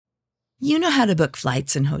You know how to book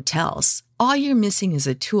flights and hotels. All you're missing is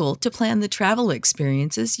a tool to plan the travel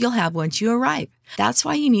experiences you'll have once you arrive. That's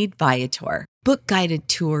why you need Viator. Book guided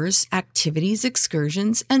tours, activities,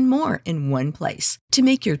 excursions, and more in one place to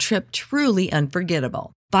make your trip truly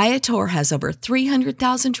unforgettable. Viator has over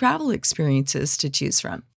 300,000 travel experiences to choose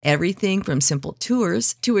from. Everything from simple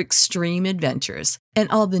tours to extreme adventures and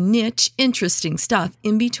all the niche, interesting stuff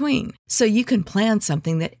in between. So you can plan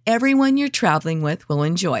something that everyone you're traveling with will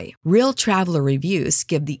enjoy. Real traveler reviews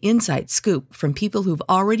give the inside scoop from people who've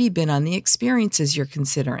already been on the experiences you're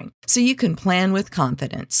considering. So you can plan with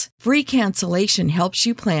confidence. Free cancellation helps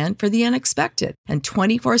you plan for the unexpected. And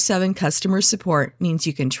 24/7 customer support means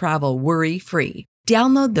you can travel worry-free.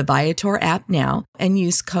 Download the Viator app now and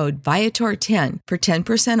use code Viator10 for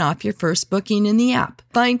 10% off your first booking in the app.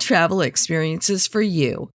 Find travel experiences for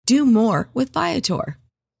you. Do more with Viator.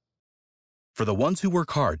 For the ones who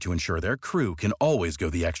work hard to ensure their crew can always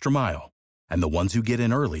go the extra mile, and the ones who get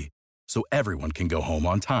in early so everyone can go home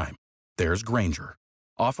on time, there's Grainger,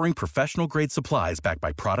 offering professional-grade supplies backed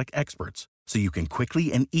by product experts so you can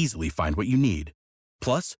quickly and easily find what you need.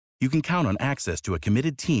 Plus, you can count on access to a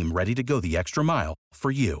committed team ready to go the extra mile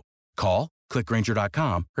for you. Call, click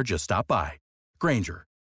Grainger.com, or just stop by. Grainger,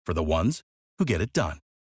 for the ones who get it done.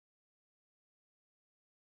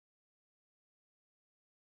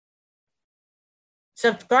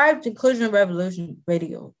 Subscribe to Inclusion Revolution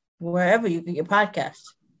Radio, wherever you get your podcasts.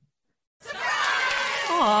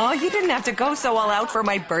 Aw, you didn't have to go so all out for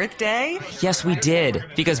my birthday. Yes, we did.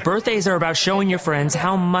 Because birthdays are about showing your friends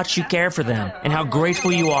how much you care for them and how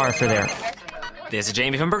grateful you are for their... This is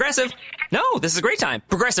Jamie from Progressive. No, this is a great time.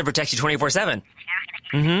 Progressive protects you 24/7.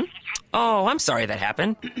 Oh, I'm sorry that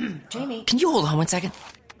happened. Jamie. Can you hold on one second?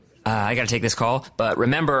 I gotta take this call, but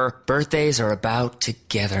remember, birthdays are about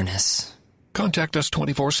togetherness. Contact us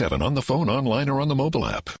 24/7 on the phone, online, or on the mobile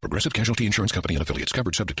app. Progressive Casualty Insurance Company and affiliates.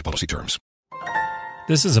 Covered subject to policy terms.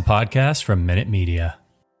 This is a podcast from Minute Media.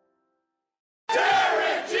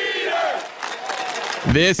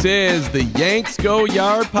 This is the Yanks Go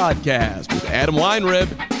Yard podcast with Adam Weinrib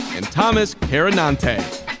and Thomas Carinante.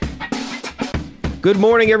 Good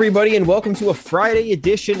morning, everybody, and welcome to a Friday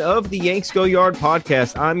edition of the Yanks Go Yard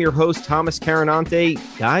podcast. I'm your host, Thomas Carinante.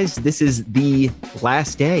 Guys, this is the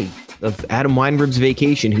last day of Adam Weinrib's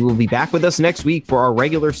vacation, who will be back with us next week for our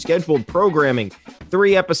regular scheduled programming.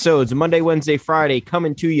 3 episodes, Monday, Wednesday, Friday,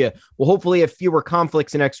 coming to you. We'll hopefully have fewer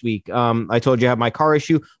conflicts next week. I told you I have my car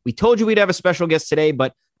issue. We told you we'd have a special guest today,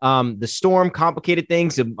 but the storm complicated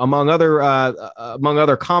things among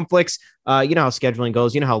other conflicts. You know how scheduling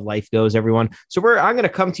goes. You know how life goes, everyone. So I'm going to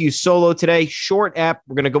come to you solo today. Short app.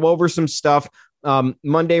 We're going to go over some stuff.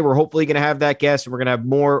 Monday, we're hopefully going to have that guest. We're going to have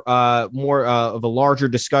more of a larger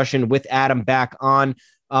discussion with Adam back on.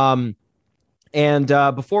 And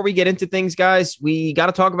before we get into things, guys, we got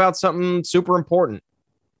to talk about something super important.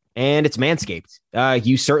 And it's Manscaped.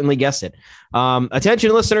 You certainly guessed it.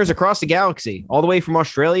 Attention listeners across the galaxy, all the way from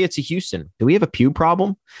Australia to Houston. Do we have a pube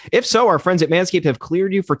problem? If so, our friends at Manscaped have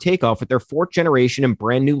cleared you for takeoff with their 4th generation and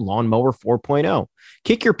brand new Lawnmower 4.0.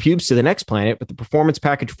 Kick your pubes to the next planet with the Performance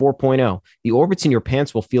Package 4.0. The orbits in your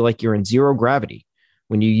pants will feel like you're in zero gravity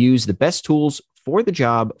when you use the best tools for the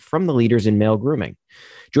job from the leaders in male grooming.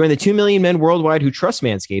 Join the 2 million men worldwide who trust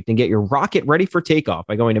Manscaped and get your rocket ready for takeoff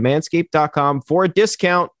by going to manscaped.com for a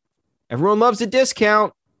discount. Everyone loves a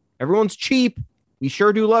discount. Everyone's cheap. We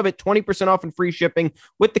sure do love it. 20% off and free shipping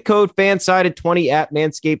with the code FANSIDED20 at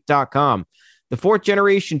manscaped.com. The 4th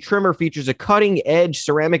generation trimmer features a cutting-edge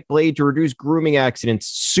ceramic blade to reduce grooming accidents.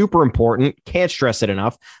 Super important. Can't stress it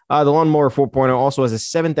enough. The Lawnmower 4.0 also has a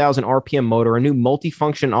 7,000 RPM motor, a new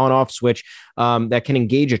multifunction on-off switch that can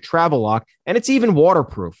engage a travel lock, and it's even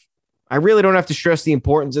waterproof. I really don't have to stress the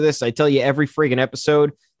importance of this. I tell you every friggin'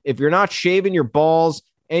 episode, if you're not shaving your balls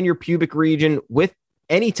and your pubic region with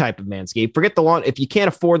any type of Manscaped, forget the lawn. If you can't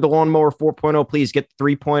afford the Lawnmower 4.0, please get the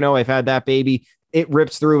 3.0. I've had that baby. It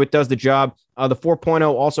rips through. It does the job. The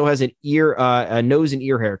 4.0 also has a nose and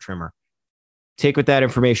ear hair trimmer. Take with that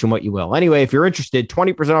information what you will. Anyway, if you're interested,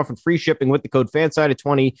 20% off and free shipping with the code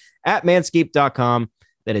FANSIDED20 at manscaped.com.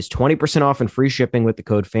 That is 20% off and free shipping with the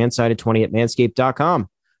code FANSIDED20 at manscaped.com.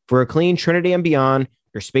 For a clean Trinity and beyond,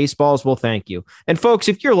 your Spaceballs will thank you. And folks,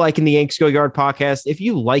 if you're liking the Yanks Go Yard podcast, if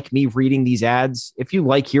you like me reading these ads, if you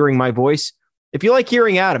like hearing my voice, if you like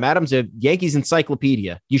hearing Adam's a Yankees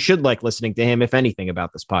encyclopedia. You should like listening to him, if anything,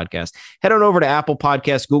 about this podcast. Head on over to Apple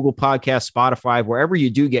Podcasts, Google Podcasts, Spotify, wherever you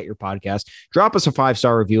do get your podcast. Drop us a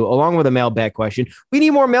 5-star review along with a mailbag question. We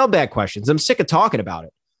need more mailbag questions. I'm sick of talking about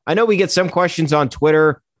it. I know we get some questions on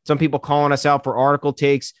Twitter, some people calling us out for article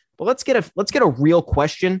takes, but let's get a real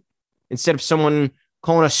question instead of someone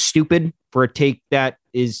calling us stupid for a take that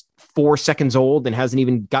is 4 seconds old and hasn't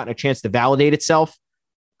even gotten a chance to validate itself.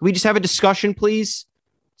 Can we just have a discussion, please?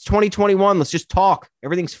 It's 2021. Let's just talk.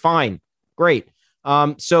 Everything's fine. Great.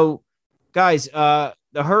 So, guys, the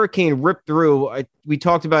hurricane ripped through. We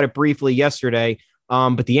talked about it briefly yesterday,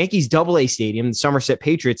 but the Yankees AA Stadium, the Somerset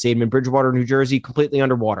Patriots Stadium in Bridgewater, New Jersey, completely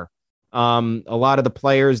underwater. A lot of the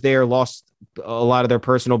players there lost a lot of their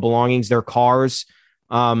personal belongings, their cars.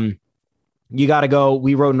 You got to go.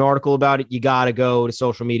 We wrote an article about it. You got to go to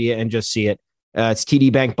social media and just see it. It's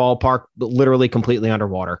TD Bank Ballpark, literally completely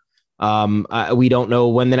underwater. We don't know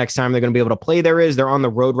when the next time they're going to be able to play there is. They're on the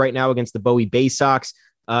road right now against the Bowie Bay Sox.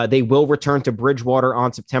 They will return to Bridgewater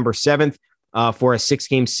on September 7th for a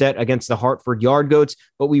 6-game set against the Hartford Yard Goats.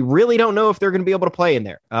 But we really don't know if they're going to be able to play in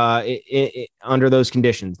there under those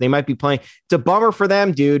conditions. They might be playing. It's a bummer for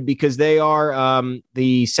them, dude, because they are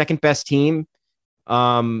the second best team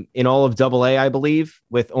in all of AA, I believe,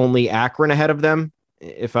 with only Akron ahead of them.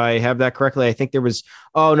 If I have that correctly, I think there was,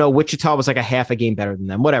 Wichita was like a half a game better than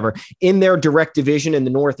them, whatever. In their direct division in the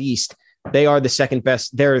Northeast, they are the second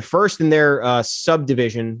best. They're first in their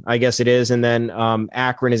subdivision, I guess it is. And then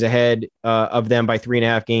Akron is ahead of them by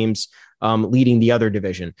 3.5 games, leading the other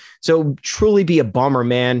division. So truly be a bummer,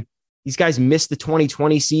 man. These guys missed the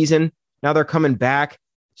 2020 season. Now they're coming back,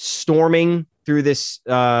 storming through this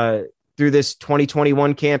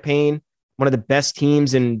 2021 campaign, one of the best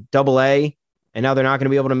teams in AA. And now they're not going to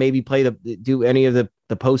be able to maybe do any of the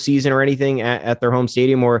postseason or anything at their home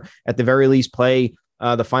stadium, or at the very least play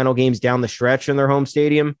the final games down the stretch in their home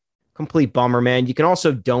stadium. Complete bummer, man. You can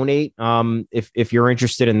also donate if you're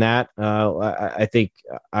interested in that. I think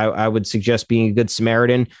I would suggest being a good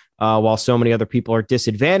Samaritan while so many other people are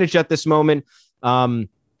disadvantaged at this moment.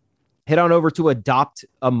 Head on over to Adopt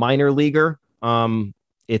a Minor Leaguer.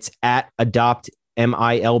 It's at Adopt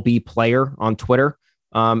MILB Player on Twitter.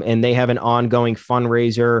 And they have an ongoing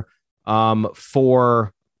fundraiser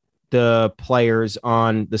for the players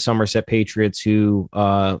on the Somerset Patriots who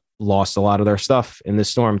lost a lot of their stuff in this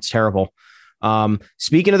storm. It's terrible.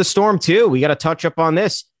 Speaking of the storm, too, we got to touch up on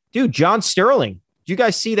this. Dude, John Sterling. Did you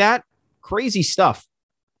guys see that? Crazy stuff.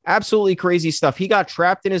 Absolutely crazy stuff. He got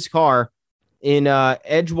trapped in his car in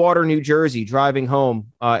Edgewater, New Jersey, driving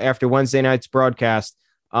home after Wednesday night's broadcast.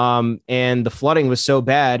 And the flooding was so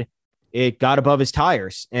bad, it got above his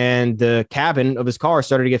tires, and the cabin of his car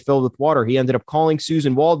started to get filled with water. He ended up calling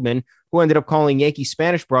Susan Waldman, who ended up calling Yankee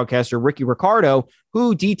Spanish broadcaster Ricky Ricardo,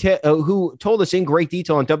 who told us in great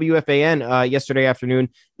detail on WFAN yesterday afternoon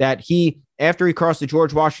that after he crossed the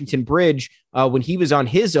George Washington Bridge, when he was on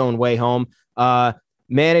his own way home,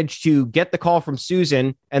 managed to get the call from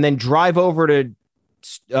Susan and then drive over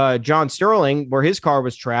to John Sterling, where his car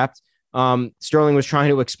was trapped. Sterling was trying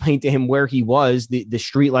to explain to him where he was. The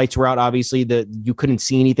street lights were out. Obviously, you couldn't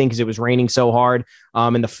see anything because it was raining so hard.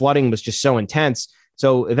 And the flooding was just so intense.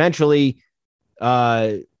 So eventually,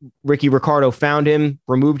 Ricky Ricardo found him,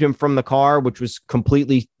 removed him from the car, which was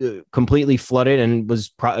completely flooded and was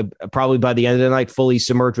probably by the end of the night fully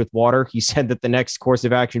submerged with water. He said that the next course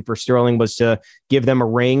of action for Sterling was to give them a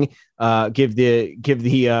ring, give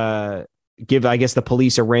I guess the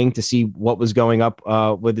police a ring to see what was going up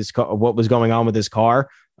with his car, what was going on with his car,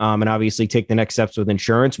 and obviously take the next steps with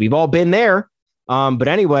insurance. We've all been there. But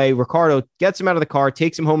anyway, Ricardo gets him out of the car,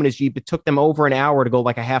 takes him home in his Jeep. It took them over an hour to go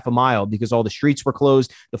like a half a mile because all the streets were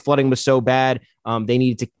closed. The flooding was so bad. They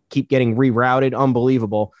needed to keep getting rerouted.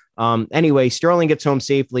 Unbelievable. Anyway, Sterling gets home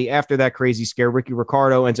safely after that crazy scare. Ricky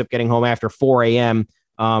Ricardo ends up getting home after 4 a.m.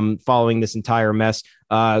 Following this entire mess.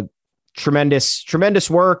 Tremendous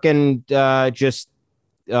work, and just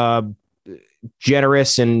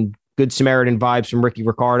generous and good Samaritan vibes from Ricky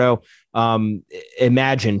Ricardo.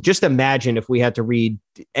 Imagine if we had to read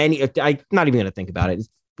I'm not even going to think about it. It's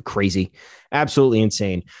crazy. Absolutely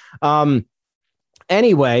insane.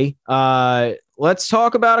 Anyway, let's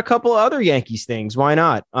talk about a couple other Yankees things. Why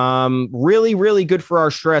not? Really, really good for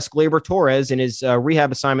our stress. Gleyber Torres in his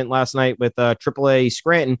rehab assignment last night with AAA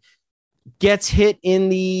Scranton gets hit in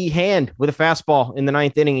the hand with a fastball in the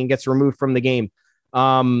 9th inning and gets removed from the game.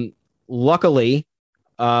 Luckily,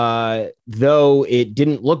 though it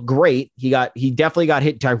didn't look great, he definitely got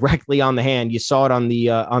hit directly on the hand. You saw it on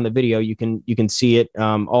the video. You can see it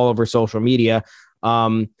all over social media.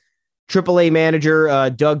 AAA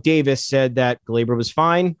manager Doug Davis said that Gleyber was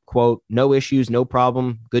fine. Quote, no issues, no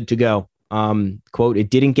problem, good to go. Quote,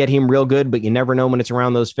 it didn't get him real good, but you never know when it's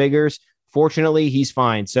around those figures. Fortunately, he's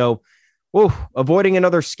fine. So, avoiding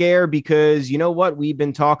another scare, because you know what? We've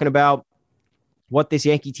been talking about what this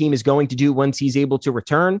Yankee team is going to do once he's able to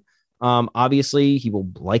return. Obviously, he will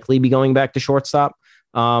likely be going back to shortstop.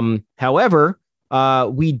 However,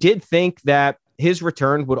 we did think that his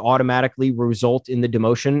return would automatically result in the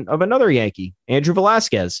demotion of another Yankee, Andrew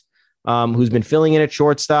Velasquez, who's been filling in at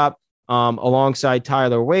shortstop alongside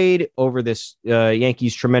Tyler Wade over this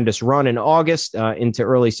Yankees tremendous run in August into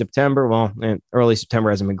early September. Well, early September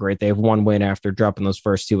hasn't been great. They have one win after dropping those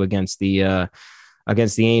first two against the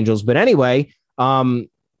Angels. But anyway,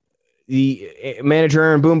 the manager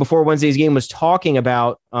Aaron Boone before Wednesday's game was talking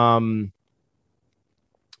about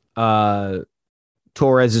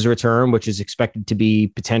Torres's return, which is expected to be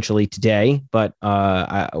potentially today, but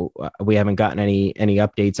we haven't gotten any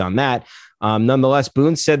updates on that. Nonetheless,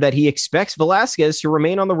 Boone said that he expects Velasquez to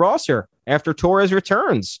remain on the roster after Torres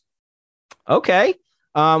returns. Okay.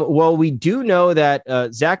 Well, we do know that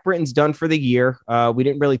Zach Britton's done for the year. We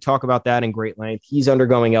didn't really talk about that in great length. He's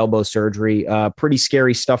undergoing elbow surgery. Pretty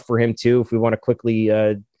scary stuff for him, too, if we want to quickly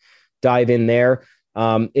dive in there.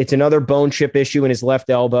 It's another bone chip issue in his left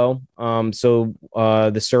elbow. So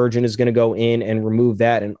the surgeon is going to go in and remove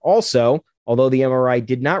that. And also, although the MRI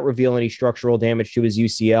did not reveal any structural damage to his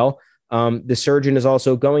UCL, the surgeon is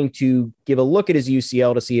also going to give a look at his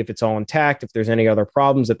UCL to see if it's all intact, if there's any other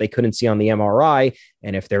problems that they couldn't see on the MRI.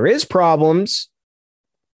 And if there are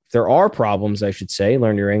problems, I should say,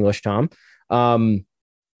 learn your English, Tom,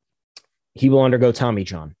 he will undergo Tommy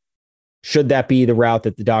John. Should that be the route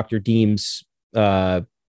that the doctor deems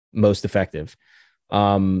most effective?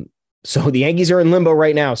 So the Yankees are in limbo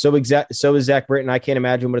right now. So is Zach Britton. I can't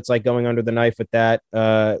imagine what it's like going under the knife with that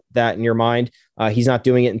in your mind. He's not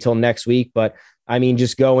doing it until next week, but I mean,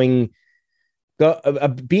 just being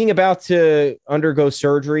about to undergo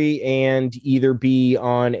surgery and either be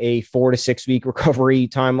on a 4 to 6 week recovery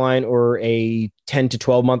timeline or a 10 to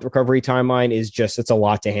 12 month recovery timeline it's a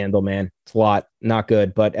lot to handle, man. It's a lot, not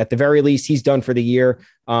good, but at the very least, he's done for the year.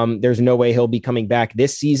 There's no way he'll be coming back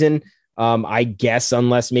this season. I guess,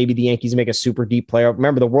 unless maybe the Yankees make a super deep playoff.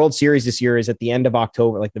 Remember, the World Series this year is at the end of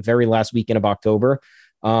October, like the very last weekend of October.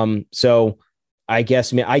 So I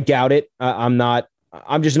guess, I doubt it.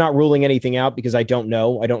 I'm just not ruling anything out because I don't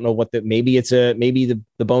know. I don't know maybe the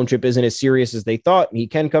bone chip isn't as serious as they thought. He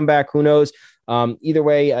can come back. Who knows? Either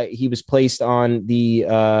way, he was placed on the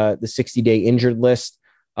 60-day injured list.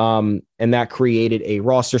 And that created a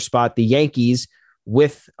roster spot. The Yankees,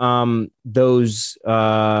 with those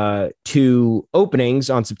two openings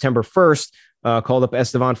on September 1st, called up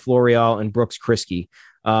Estevan Florial and Brooks Kriske.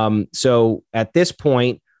 So at this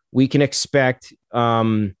point, we can expect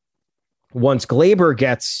once Gleyber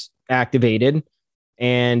gets activated,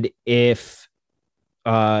 and if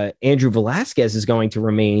Andrew Velasquez is going to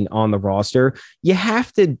remain on the roster, you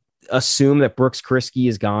have to assume that Brooks Kriske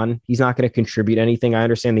is gone. He's not going to contribute anything. I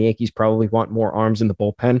understand the Yankees probably want more arms in the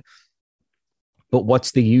bullpen, but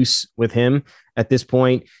what's the use with him at this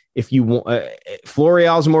point? If you want,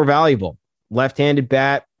 Florial's more valuable, left-handed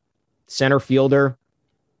bat, center fielder.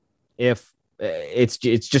 If it's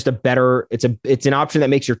just a better, it's an option that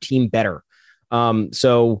makes your team better.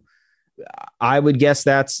 So I would guess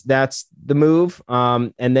that's the move.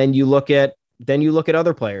 And then you look at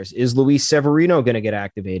other players. Is Luis Severino going to get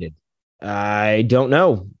activated? I don't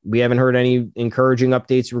know. We haven't heard any encouraging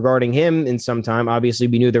updates regarding him in some time. Obviously,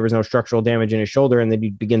 we knew there was no structural damage in his shoulder and that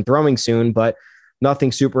he'd begin throwing soon, but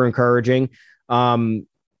nothing super encouraging.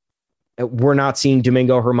 We're not seeing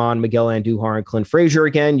Domingo Germán, Miguel Andujar, and Clint Frazier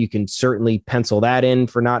again. You can certainly pencil that in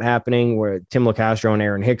for not happening, where Tim LaCastro and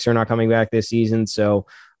Aaron Hicks are not coming back this season. So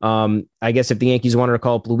I guess if the Yankees wanted to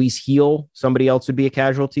call up Luis Gil, somebody else would be a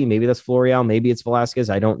casualty. Maybe that's Florial. Maybe it's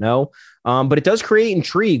Velasquez. I don't know. But it does create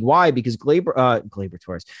intrigue. Why? Because Gleyber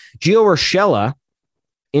Torres, Gio Urshela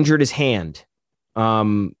injured his hand.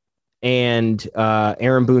 And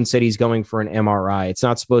Aaron Boone said he's going for an MRI. It's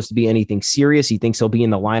not supposed to be anything serious. He thinks he'll be in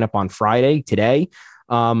the lineup on Friday, today.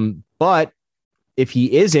 But if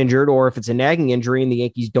he is injured, or if it's a nagging injury and the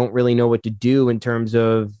Yankees don't really know what to do in terms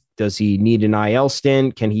of, does he need an IL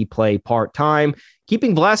stint? Can he play part-time?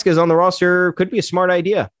 Keeping Velasquez on the roster could be a smart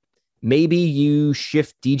idea. Maybe you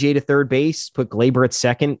shift DJ to third base, put Gleyber at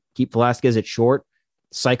second, keep Velasquez at short,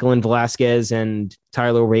 cycle in Velasquez and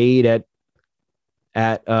Tyler Wade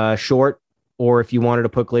at short. Or if you wanted to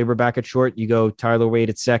put Gleyber back at short, you go Tyler Wade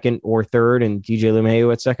at second or third and DJ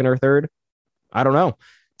LeMahieu at second or third. I don't know.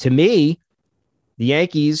 To me, the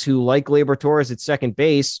Yankees, who like Gleyber Torres at second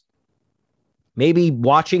base, maybe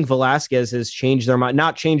watching Velasquez has changed their mind.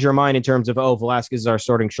 Not change their mind in terms of, oh, Velasquez is our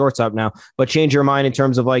starting shortstop now, but change your mind in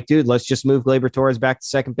terms of like, dude, let's just move Gleyber Torres back to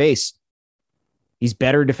second base. He's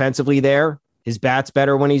better defensively there. His bat's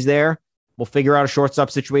better when he's there. We'll figure out a shortstop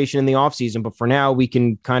situation in the offseason, but for now, we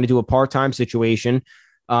can kind of do a part-time situation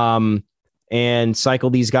and cycle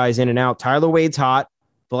these guys in and out. Tyler Wade's hot.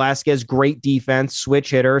 Velasquez, great defense, switch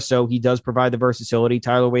hitter, so he does provide the versatility.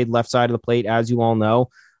 Tyler Wade, left side of the plate, as you all know,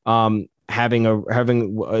 having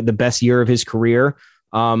the best year of his career.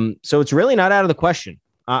 So it's really not out of the question.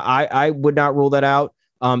 I would not rule that out.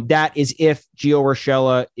 That is if Gio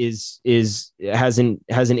Urshela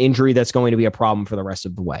has an injury that's going to be a problem for the rest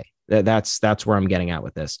of the way. That's where I'm getting at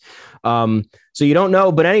with this. So you don't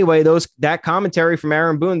know, but anyway, that commentary from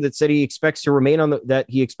Aaron Boone that said he expects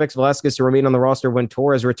Velasquez to remain on the roster when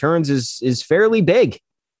Torres returns is fairly big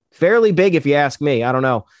if you ask me. I don't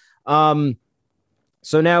know.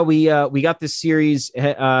 So now we got this series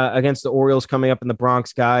against the Orioles coming up in the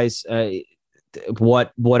Bronx, guys.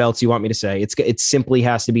 What else do you want me to say? It simply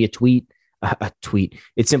has to be a tweet.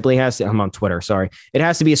 It simply has to. I'm on Twitter. Sorry. It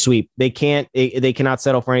has to be a sweep. They cannot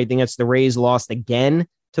settle for anything. It's the Rays lost again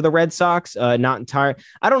to the Red Sox. Not entire.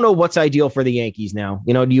 I don't know what's ideal for the Yankees now.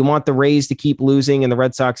 Do you want the Rays to keep losing and the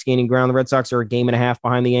Red Sox gaining ground? The Red Sox are a game and a half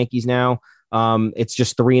behind the Yankees now. It's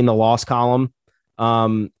just 3 in the loss column.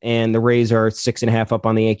 And the Rays are 6.5 up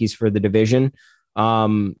on the Yankees for the division.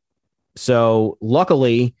 So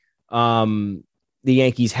luckily, the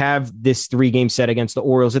Yankees have this 3-game set against the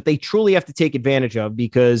Orioles that they truly have to take advantage of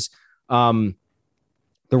because the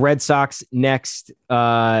Red Sox next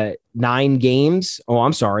 9 games. Oh,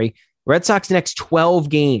 I'm sorry. Red Sox next 12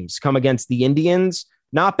 games come against the Indians.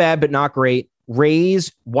 Not bad, but not great.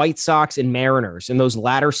 Rays, White Sox, and Mariners. And those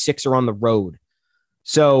latter 6 are on the road.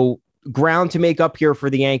 So ground to make up here for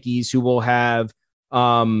the Yankees, who will have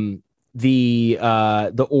the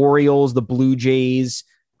Orioles, the Blue Jays,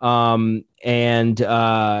 and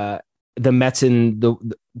the Mets and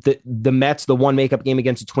the Mets, the one makeup game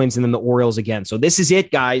against the Twins, and then the Orioles again. So this is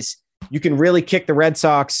it, guys. You can really kick the Red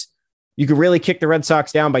Sox. You can really kick the Red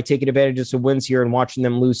Sox down by taking advantage of some wins here and watching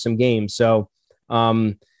them lose some games. So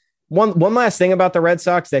one last thing about the Red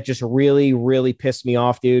Sox that just really, really pissed me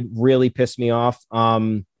off, dude. Really pissed me off.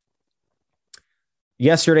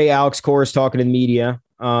 Yesterday, Alex Cora is talking to the media,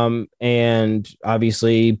 and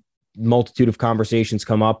obviously multitude of conversations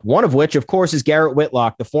come up, one of which, of course, is Garrett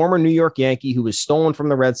Whitlock, the former New York Yankee who was stolen from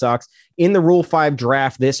the Red Sox in the Rule 5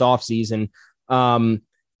 draft this offseason.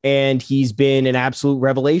 And he's been an absolute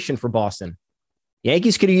revelation for Boston.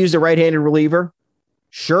 Yankees could have used a right-handed reliever.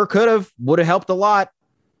 Sure could have. Would have helped a lot.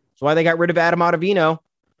 That's why they got rid of Adam Ottavino,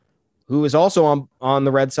 who is also on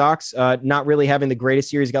the Red Sox, not really having the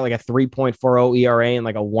greatest year. He's got like a 3.40 ERA and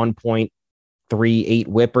like a 1.38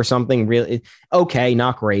 whip or something. Really okay,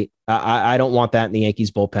 not great. I don't want that in the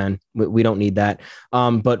Yankees bullpen. We don't need that.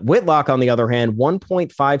 But Whitlock, on the other hand,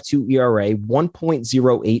 1.52 ERA,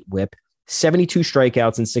 1.08 whip, 72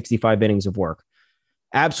 strikeouts, and 65 innings of work.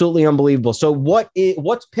 Absolutely unbelievable. So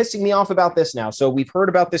what's pissing me off about this now? So we've heard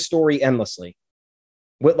about this story endlessly.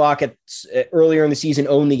 Whitlock earlier in the season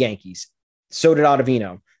owned the Yankees. So did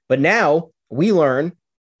Ottavino. But now we learn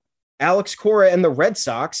Alex Cora and the Red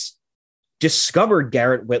Sox discovered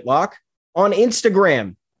Garrett Whitlock on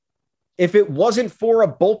Instagram. If it wasn't for a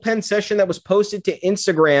bullpen session that was posted to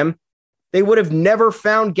Instagram, they would have never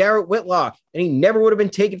found Garrett Whitlock, and he never would have been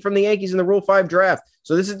taken from the Yankees in the Rule 5 draft.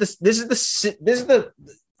 So this is the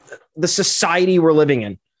society we're living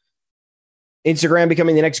in. Instagram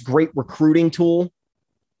becoming the next great recruiting tool. You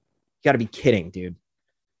got to be kidding, dude.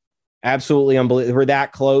 Absolutely unbelievable. We're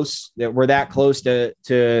that close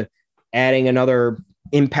to adding another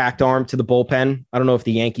impact arm to the bullpen. I don't know if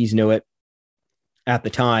the Yankees knew it at the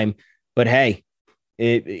time, but hey,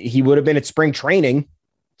 he would have been at spring training,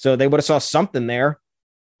 so they would have saw something there.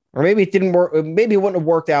 Or maybe it didn't work. Maybe it wouldn't have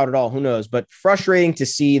worked out at all. Who knows? But frustrating to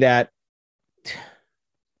see that.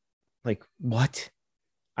 Like, what?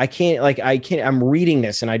 I'm reading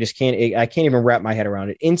this and I can't even wrap my head around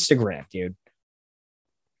it. Instagram, dude.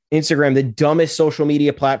 Instagram, the dumbest social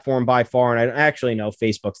media platform by far. And I actually know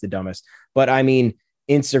Facebook's the dumbest, but I mean,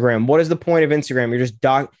 Instagram. What is the point of Instagram? You're just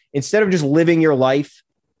instead of just living your life,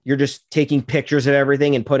 you're just taking pictures of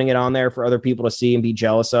everything and putting it on there for other people to see and be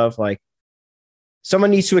jealous of. Like, someone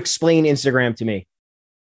needs to explain Instagram to me.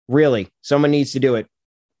 Really, someone needs to do it,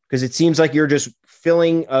 because it seems like you're just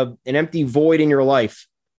filling an empty void in your life.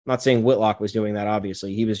 I'm not saying Whitlock was doing that.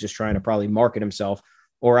 Obviously, he was just trying to probably market himself.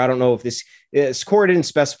 Or I don't know if this Cora didn't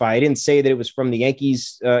specify. He didn't say that it was from the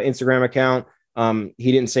Yankees Instagram account.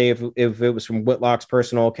 He didn't say if it was from Whitlock's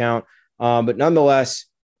personal account. But nonetheless,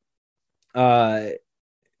 that's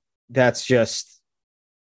the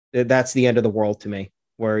end of the world to me,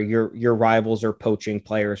 where your rivals are poaching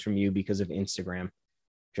players from you because of Instagram.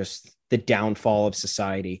 Just the downfall of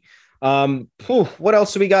society. What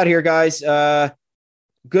else do we got here, guys?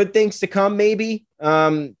 Good things to come, maybe.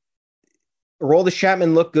 Aroldis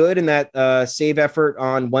Chapman looked good in that save effort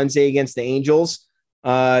on Wednesday against the Angels.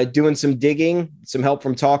 doing some digging, some help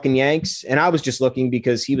from Talking Yanks. And I was just looking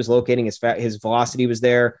because he was locating his velocity was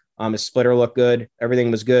there. His splitter looked good.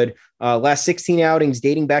 Everything was good. Last 16 outings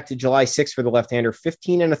dating back to July 6th for the left-hander,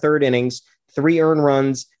 15 and a third innings, 3 earned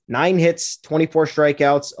runs, 9 hits, 24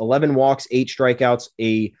 strikeouts, 11 walks, 8 strikeouts,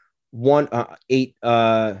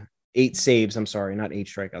 8 saves. I'm sorry, not 8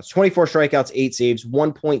 strikeouts, 24 strikeouts, 8 saves,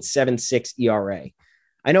 1.76 ERA.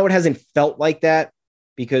 I know it hasn't felt like that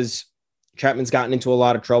because Chapman's gotten into a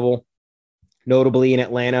lot of trouble, notably in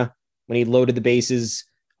Atlanta when he loaded the bases.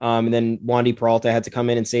 And then Wandy Peralta had to come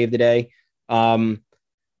in and save the day.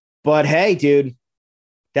 But hey, dude,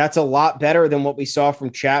 that's a lot better than what we saw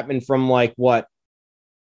from Chapman from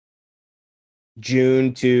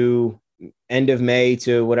June to end of May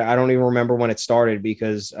to what I don't even remember when it started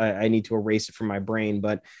because I need to erase it from my brain.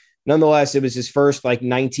 But nonetheless, it was his first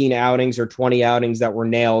 19 outings or 20 outings that were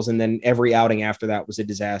nails. And then every outing after that was a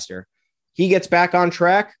disaster. He gets back on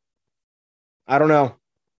track. I don't know.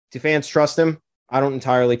 Do fans trust him? I don't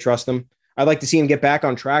entirely trust him. I'd like to see him get back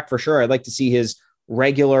on track for sure. I'd like to see his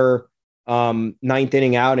regular ninth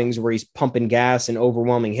inning outings where he's pumping gas and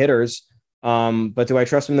overwhelming hitters. But do I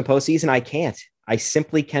trust him in the postseason? I can't. I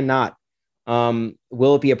simply cannot.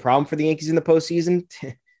 Will it be a problem for the Yankees in the postseason?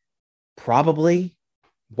 Probably.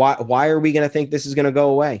 Why are we going to think this is going to go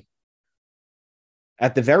away?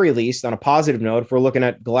 At the very least, on a positive note, if we're looking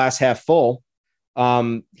at glass half full,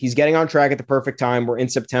 he's getting on track at the perfect time. We're in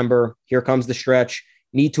September. Here comes the stretch.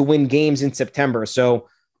 Need to win games in September. So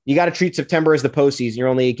you got to treat September as the postseason. You're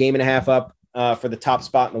only a game and a half up for the top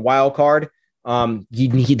spot in the wild card. You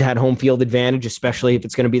need that home field advantage, especially if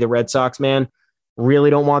it's going to be the Red Sox, man. Really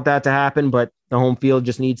don't want that to happen, but the home field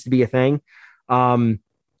just needs to be a thing.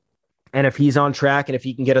 And if he's on track and if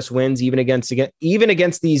he can get us wins, even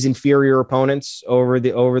against these inferior opponents over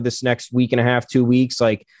this next week and a half, 2 weeks,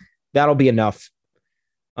 that'll be enough.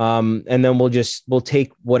 And then we'll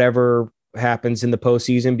take whatever happens in the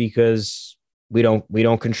postseason because we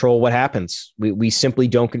don't control what happens. We simply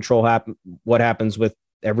don't control what happens with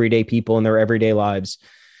everyday people in their everyday lives.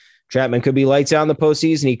 Chapman could be lights out in the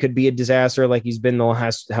postseason. He could be a disaster like he's been the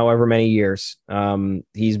last however many years.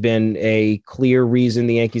 He's been a clear reason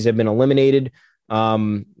the Yankees have been eliminated.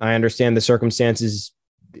 I understand the circumstances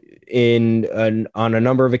on a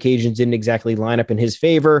number of occasions didn't exactly line up in his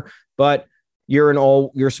favor, but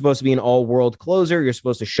you're supposed to be an all-world closer. You're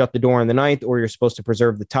supposed to shut the door in the ninth, or you're supposed to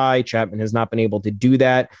preserve the tie. Chapman has not been able to do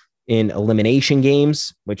that in elimination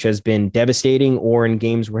games, which has been devastating, or in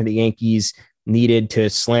games where the Yankees needed to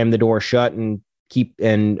slam the door shut and keep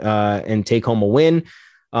and take home a win.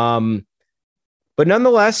 But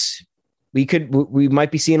nonetheless, we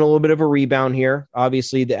might be seeing a little bit of a rebound here.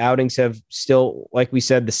 Obviously, the outings have still, like we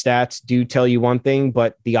said, the stats do tell you one thing,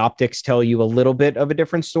 but the optics tell you a little bit of a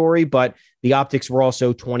different story. But the optics were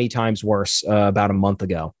also 20 times worse about a month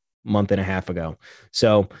and a half ago.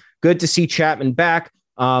 So good to see Chapman back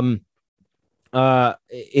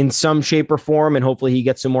in some shape or form, and hopefully he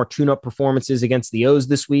gets some more tune-up performances against the O's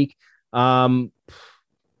this week. Guys,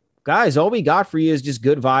 all we got for you is just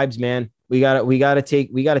good vibes, man. We got to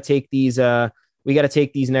take these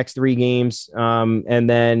next 3 games, and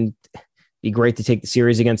then be great to take the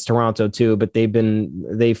series against Toronto too. But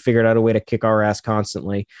they've figured out a way to kick our ass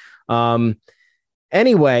constantly.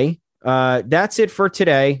 Anyway, that's it for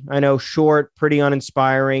today. I know, short, pretty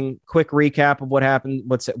uninspiring. Quick recap of what happened,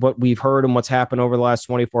 what we've heard, and what's happened over the last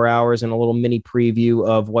 24 hours, and a little mini preview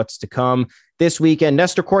of what's to come this weekend.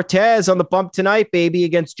 Nestor Cortez on the bump tonight, baby,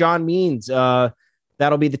 against John Means.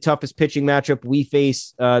 That'll be the toughest pitching matchup we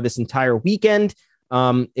face this entire weekend.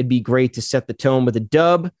 It'd be great to set the tone with a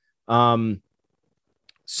dub.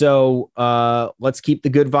 So let's keep the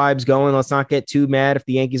good vibes going. Let's not get too mad if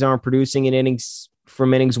the Yankees aren't producing in innings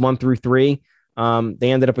 1 through 3.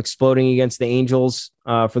 They ended up exploding against the Angels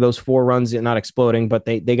for those 4 runs. Not exploding, but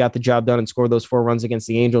they got the job done and scored those 4 runs against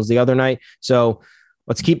the Angels the other night. So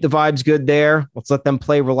let's keep the vibes good there. Let's let them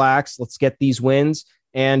play relax. Let's get these wins.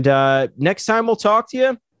 And next time we'll talk to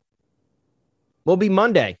you will be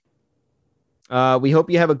Monday. We hope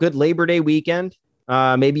you have a good Labor Day weekend.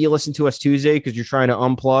 Maybe you listen to us Tuesday because you're trying to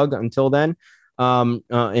unplug until then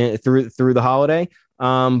through the holiday.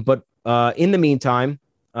 But in the meantime,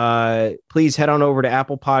 please head on over to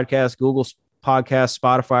Apple Podcasts, Google Podcasts,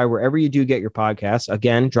 Spotify, wherever you do get your podcasts.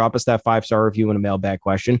 Again, drop us that 5-star review and a mailbag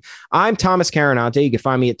question. I'm Thomas Carinante. You can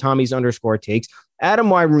find me at Tommy's_takes. Adam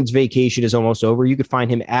Weinrib's vacation is almost over. You can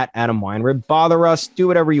find him at Adam Weinrib. Bother us. Do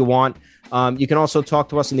whatever you want. You can also talk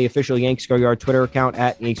to us in the official Yanks Go Yard Twitter account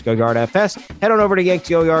at Yanks Go Yard FS. Head on over to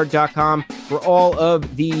yanksgoyard.com for all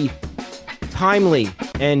of the timely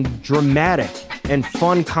and dramatic and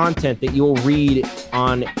fun content that you'll read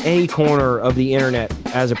on any corner of the internet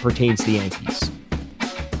as it pertains to the Yankees.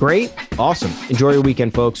 Great. Awesome. Enjoy your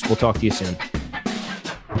weekend, folks. We'll talk to you soon.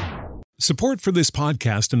 Support for this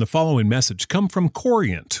podcast and the following message come from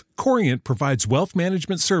Corient. Corient provides wealth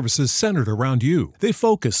management services centered around you. They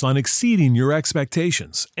focus on exceeding your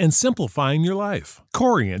expectations and simplifying your life.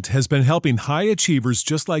 Corient has been helping high achievers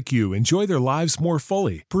just like you enjoy their lives more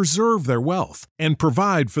fully, preserve their wealth, and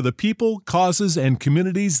provide for the people, causes, and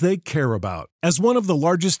communities they care about. As one of the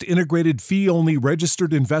largest integrated fee-only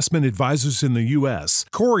registered investment advisors in the U.S.,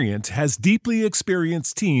 Corient has deeply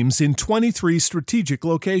experienced teams in 23 strategic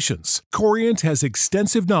locations. Corient has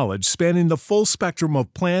extensive knowledge spanning the full spectrum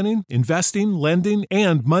of planning, investing, lending,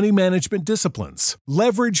 and money management disciplines.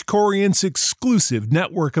 Leverage Corient's exclusive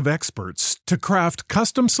network of experts to craft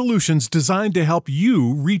custom solutions designed to help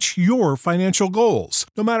you reach your financial goals,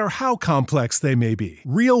 no matter how complex they may be.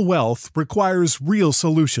 Real wealth requires real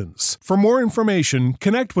solutions. For more information,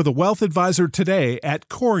 connect with a wealth advisor today at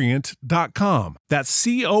Corient.com. That's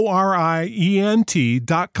Corient.com.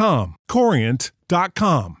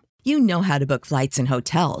 Corient.com. You know how to book flights and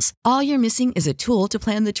hotels. All you're missing is a tool to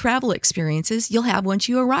plan the travel experiences you'll have once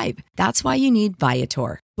you arrive. That's why you need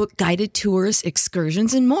Viator. Book guided tours,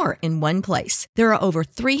 excursions, and more in one place. There are over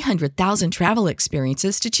 300,000 travel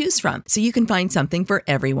experiences to choose from, so you can find something for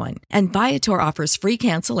everyone. And Viator offers free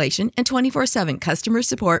cancellation and 24/7 customer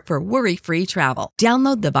support for worry-free travel.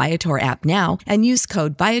 Download the Viator app now and use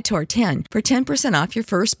code Viator10 for 10% off your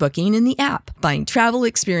first booking in the app. Find travel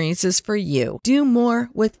experiences for you. Do more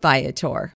with Viator.